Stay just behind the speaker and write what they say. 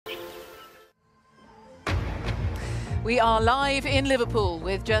We are live in Liverpool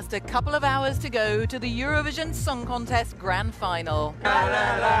with just a couple of hours to go to the Eurovision Song Contest Grand Final. Instead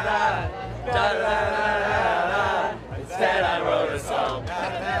I wrote a song.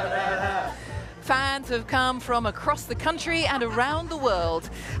 Fans have come from across the country and around the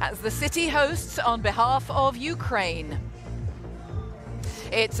world as the city hosts on behalf of Ukraine.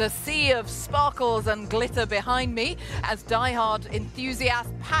 It's a sea of sparkles and glitter behind me as die-hard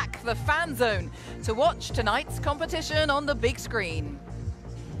enthusiasts pack the fan zone to watch tonight's competition on the big screen.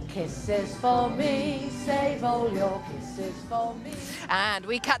 Kisses for me, save all your kisses for me. And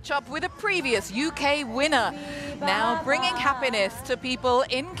we catch up with a previous UK winner, now bringing happiness to people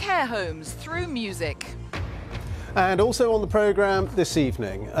in care homes through music. And also on the programme this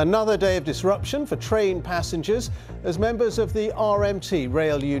evening, another day of disruption for train passengers as members of the RMT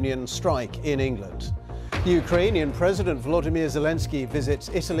rail union strike in England. Ukrainian President Volodymyr Zelensky visits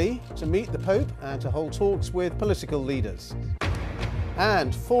Italy to meet the Pope and to hold talks with political leaders.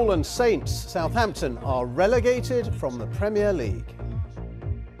 And fallen saints Southampton are relegated from the Premier League.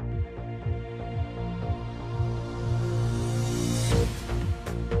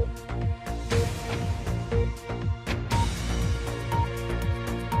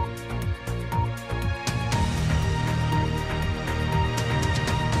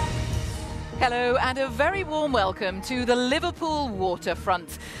 Hello and a very warm welcome to the Liverpool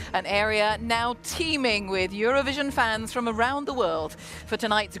waterfront, an area now teeming with Eurovision fans from around the world for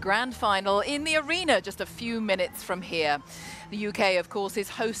tonight's grand final in the arena just a few minutes from here. The UK, of course, is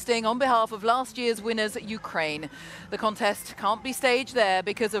hosting on behalf of last year's winners, Ukraine. The contest can't be staged there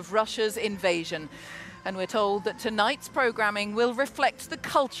because of Russia's invasion. And we're told that tonight's programming will reflect the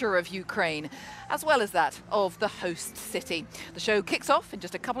culture of Ukraine, as well as that of the host city. The show kicks off in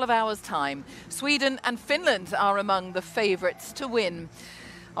just a couple of hours' time. Sweden and Finland are among the favourites to win.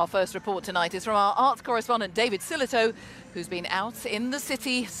 Our first report tonight is from our arts correspondent David Silito, who's been out in the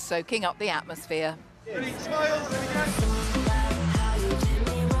city soaking up the atmosphere.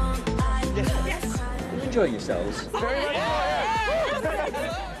 Enjoy yourselves.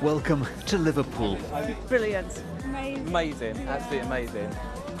 Welcome to Liverpool. Brilliant. Amazing, absolutely amazing.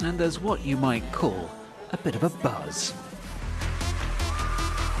 And there's what you might call a bit of a buzz.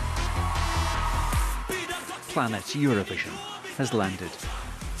 Planet Eurovision has landed.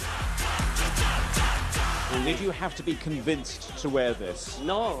 Did you have to be convinced to wear this?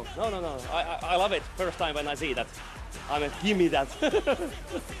 No. I love it. First time when I see that. Give me that.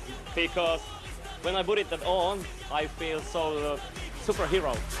 Because when I put it on, I feel so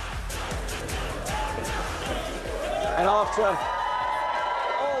superhero. And after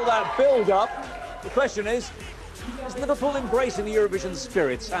all that build-up, the question is Liverpool embracing the Eurovision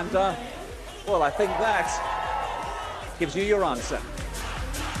spirit? And, well, I think that gives you your answer.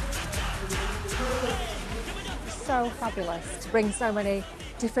 So fabulous to bring so many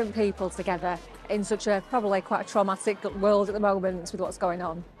different people together in such a probably quite a traumatic world at the moment with what's going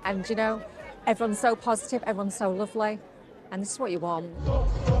on. And, you know, everyone's so positive, everyone's so lovely, and this is what you want.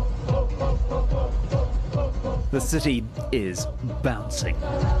 The city is bouncing.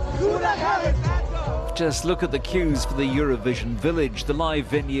 Just look at the queues for the Eurovision Village, the live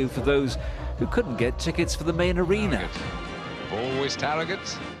venue for those who couldn't get tickets for the main arena. Always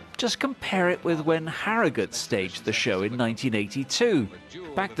Harrogate. Just compare it with when Harrogate staged the show in 1982.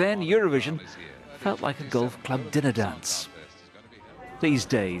 Back then, Eurovision felt like a golf club dinner dance. These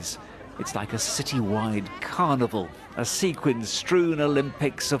days, it's like a city-wide carnival, a sequin-strewn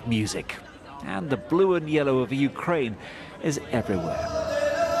Olympics of music. And the blue and yellow of Ukraine is everywhere.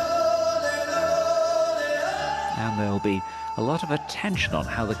 And there'll be a lot of attention on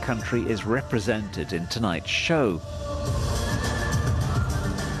how the country is represented in tonight's show.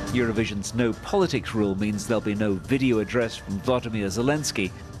 Eurovision's no politics rule means there'll be no video address from Volodymyr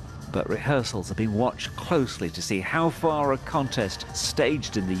Zelensky, but rehearsals are being watched closely to see how far a contest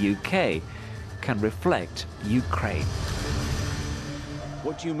staged in the UK can reflect Ukraine.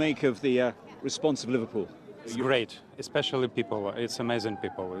 What do you make of the response of Liverpool? It's great, especially people. It's amazing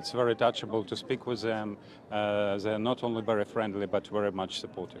people. It's very touchable to speak with them. They're not only very friendly, but very much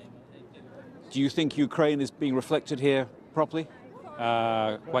supportive. Do you think Ukraine is being reflected here properly?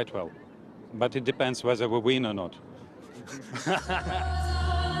 Quite well. But it depends whether we win or not.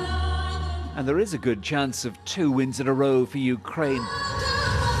 And there is a good chance of 2 wins in a row for Ukraine.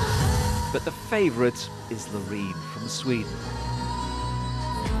 But the favourite is Loreen from Sweden.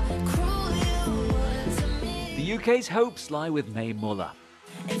 The UK's hopes lie with May Muller.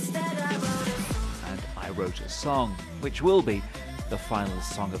 And I Wrote a Song, which will be the final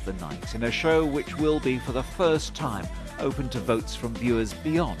song of the night, in a show which will be for the first time open to votes from viewers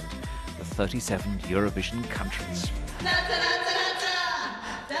beyond the 37 Eurovision countries.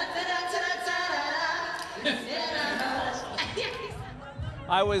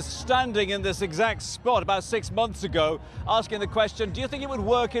 I was standing in this exact spot about 6 months ago asking the question, do you think it would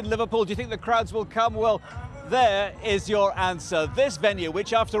work in Liverpool? Do you think the crowds will come? Well, there is your answer. This venue,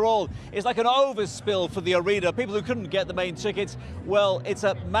 which after all is like an overspill for the arena, people who couldn't get the main tickets, well, it's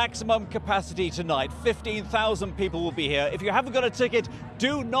at maximum capacity tonight. 15,000 people will be here. If you haven't got a ticket,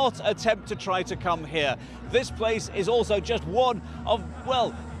 do not attempt to try to come here. This place is also just one of,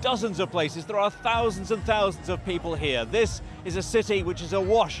 well, dozens of places. There are thousands and thousands of people here. This is a city which is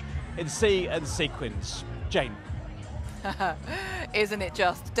awash in sea and sequins. Jane. Isn't it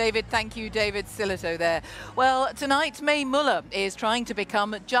just? David, thank you, David Silito there. Well, tonight, Mae Muller is trying to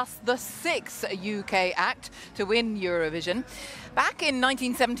become just the 6th UK act to win Eurovision. Back in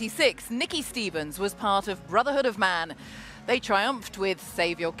 1976, Nikki Stevens was part of Brotherhood of Man. They triumphed with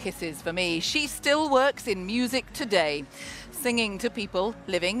Save Your Kisses for Me. She still works in music today, singing to people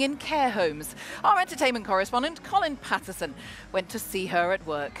living in care homes. Our entertainment correspondent, Colin Patterson, went to see her at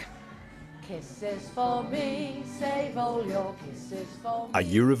work. Kisses for me, save all your kisses for me. A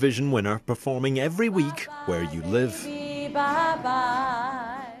Eurovision winner performing every week where you live.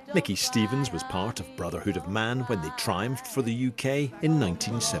 Bye-bye. Nikki Stevens was part of Brotherhood of Man when they triumphed for the UK in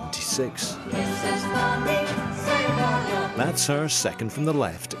 1976. That's her second from the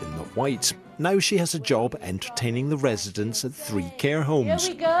left in the white. Now she has a job entertaining the residents at 3 care homes,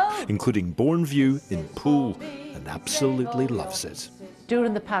 including Bourneview in Poole, and absolutely loves it.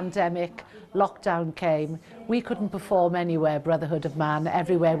 During the pandemic, lockdown came. We couldn't perform anywhere, Brotherhood of Man.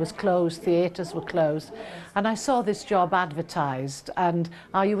 Everywhere was closed, theatres were closed. And I saw this job advertised, and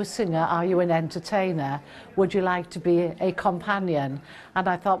are you a singer? Are you an entertainer? Would you like to be a companion? And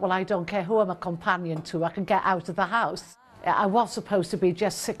I thought, well, I don't care who I'm a companion to, I can get out of the house. I was supposed to be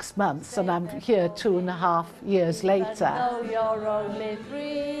just 6 months, and I'm here 2.5 years later.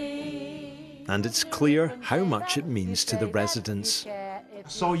 And it's clear how much it means to the residents. I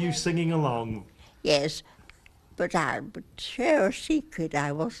saw you singing along. Yes, but I would share a secret.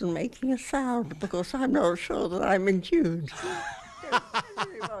 I wasn't making a sound because I'm not sure that I'm in tune.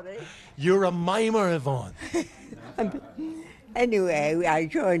 You're a mimer, Yvonne. Anyway, I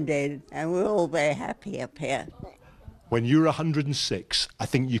joined in and we're all very happy up here. When you're 106, I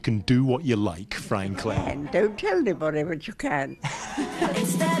think you can do what you like, frankly. And don't tell anybody, but you can.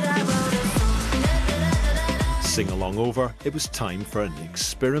 Sing along over, it was time for an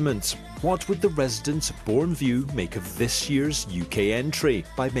experiment. What would the residents of Bourneview make of this year's UK entry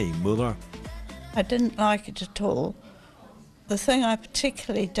by Mae Muller? I didn't like it at all. The thing I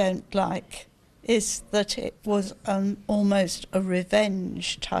particularly don't like is that it was almost a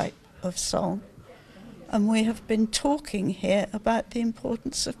revenge type of song. And we have been talking here about the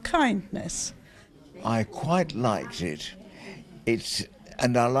importance of kindness. I quite liked it.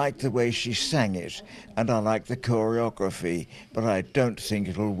 And I like the way she sang it, and I like the choreography, but I don't think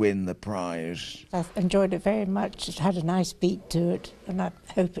it'll win the prize. I've enjoyed it very much. It had a nice beat to it, and I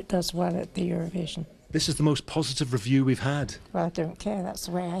hope it does well at the Eurovision. This is the most positive review we've had. Well, I don't care. That's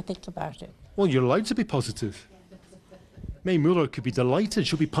the way I think about it. Well, you're allowed to be positive. Mae Muller could be delighted.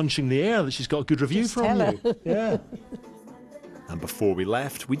 She'll be punching the air that she's got a good review Just from tell you. her. Yeah. And before we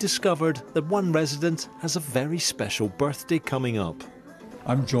left, we discovered that one resident has a very special birthday coming up.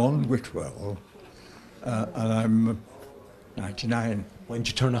 I'm John Whitwell, and I'm 99. When did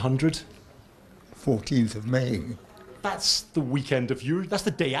you turn 100? 14th of May. That's the weekend of that's the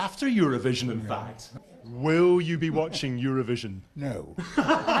day after Eurovision, in fact. Will you be watching Eurovision? No.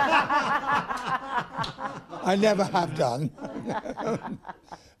 I never have done.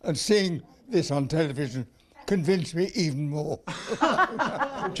 And seeing this on television convinced me even more.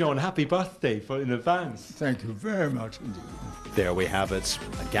 John, happy birthday in advance. Thank you very much indeed. There we have it.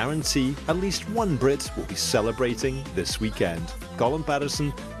 A guarantee at least one Brit will be celebrating this weekend. Colin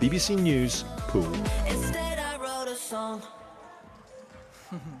Patterson, BBC News, Poole. Instead I wrote a song.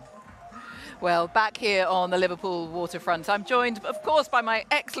 Well, back here on the Liverpool waterfront, I'm joined, of course, by my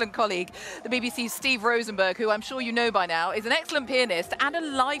excellent colleague, the BBC's Steve Rosenberg, who I'm sure you know by now is an excellent pianist and a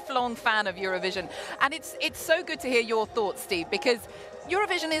lifelong fan of Eurovision. And it's so good to hear your thoughts, Steve, because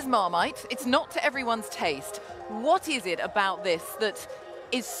Eurovision is Marmite. It's not to everyone's taste. What is it about this that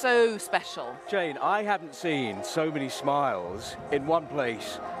is so special? Jane, I haven't seen so many smiles in one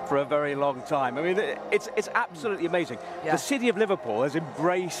place for a very long time. I mean, it's absolutely amazing. Yeah. The city of Liverpool has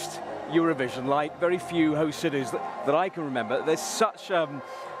embraced Eurovision like very few host cities that I can remember. There's such a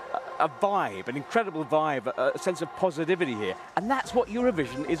vibe, an incredible vibe, a sense of positivity here. And that's what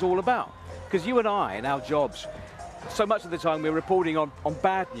Eurovision is all about. Because you and I, in our jobs, so much of the time we're reporting on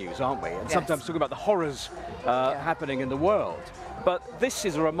bad news, aren't we? And Yes. sometimes talking about the horrors happening in the world. But this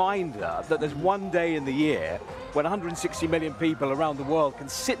is a reminder that there's one day in the year when 160 million people around the world can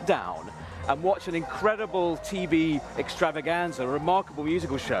sit down and watch an incredible TV extravaganza, a remarkable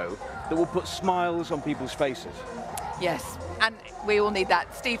musical show that will put smiles on people's faces. Yes, and we all need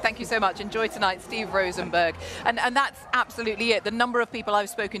that. Steve, thank you so much. Enjoy tonight, Steve Rosenberg. And that's absolutely it. The number of people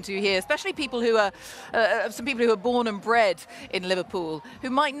I've spoken to here, especially people who are, some people who are born and bred in Liverpool, who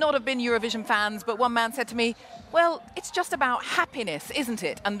might not have been Eurovision fans, but one man said to me, well, it's just about happiness, isn't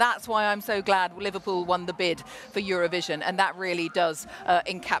it? And that's why I'm so glad Liverpool won the bid for Eurovision, and that really does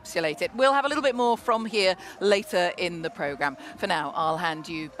encapsulate it. We'll have a little bit more from here later in the programme. For now, I'll hand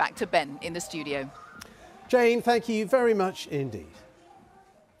you back to Ben in the studio. Jane, thank you very much indeed.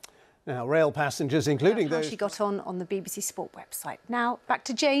 Now, rail passengers, including how those... she got on the BBC Sport website. Now, back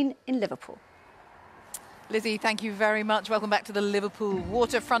to Jane in Liverpool. Lizzie, thank you very much. Welcome back to the Liverpool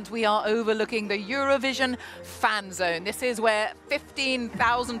waterfront. We are overlooking the Eurovision fan zone. This is where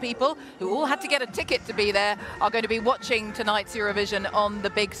 15,000 people who all had to get a ticket to be there are going to be watching tonight's Eurovision on the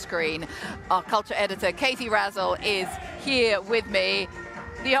big screen. Our culture editor, Katie Razzle, is here with me.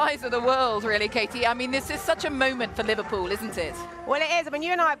 The eyes of the world, really, Katie. I mean, this is such a moment for Liverpool, isn't it? Well, it is. I mean,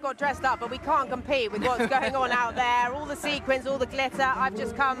 you and I have got dressed up, but we can't compete with what's going on out there. All the sequins, all the glitter. I've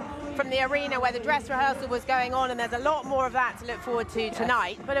just come from the arena where the dress rehearsal was going on, and there's a lot more of that to look forward to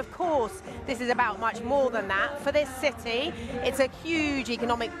tonight. But of course, this is about much more than that. For this city, it's a huge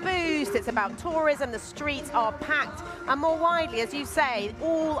economic boost. It's about tourism. The streets are packed. And more widely, as you say,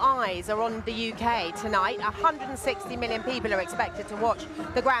 all eyes are on the UK tonight. 160 million people are expected to watch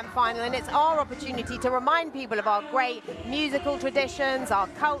the grand final, and it's our opportunity to remind people of our great musical traditions, our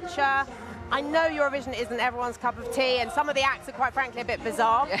culture. I know Eurovision isn't everyone's cup of tea, and some of the acts are quite frankly a bit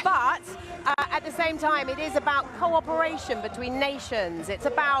bizarre, but at the same time it is about cooperation between nations. It's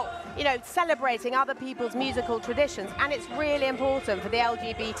about, you know, celebrating other people's musical traditions, and it's really important for the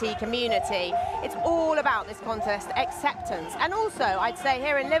LGBT community. It's all about this contest, acceptance, and also I'd say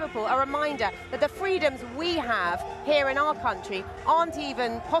here in Liverpool a reminder that the freedoms we have here in our country aren't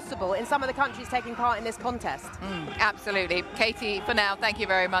even possible in some of the countries taking part in this contest. Absolutely. Katie, for now, thank you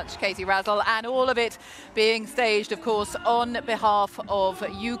very much, Katie Razzle. And all of it being staged, of course, on behalf of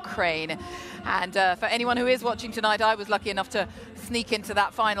Ukraine. And for anyone who is watching tonight, I was lucky enough to sneak into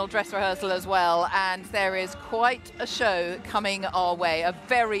that final dress rehearsal as well. And there is quite a show coming our way. A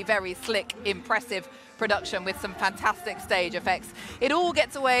very, very slick, impressive production with some fantastic stage effects. It all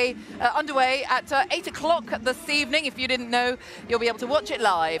gets underway at 8 o'clock this evening. If you didn't know, you'll be able to watch it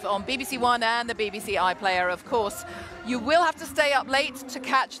live on BBC One and the BBC iPlayer, of course. You will have to stay up late to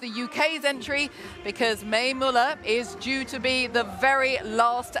catch the UK's entry because Mae Muller is due to be the very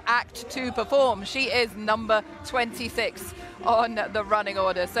last act to perform. She is number 26 on the running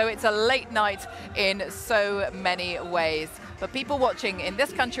order. So it's a late night in so many ways. But people watching in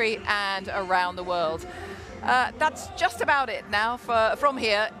this country and around the world. That's just about it now from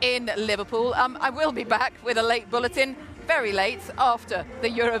here in Liverpool. I will be back with a late bulletin, very late, after the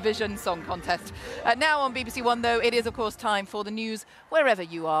Eurovision Song Contest. Now on BBC One, though, it is, of course, time for the news wherever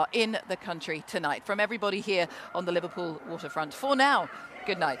you are in the country tonight. From everybody here on the Liverpool waterfront. For now,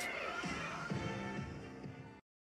 good night.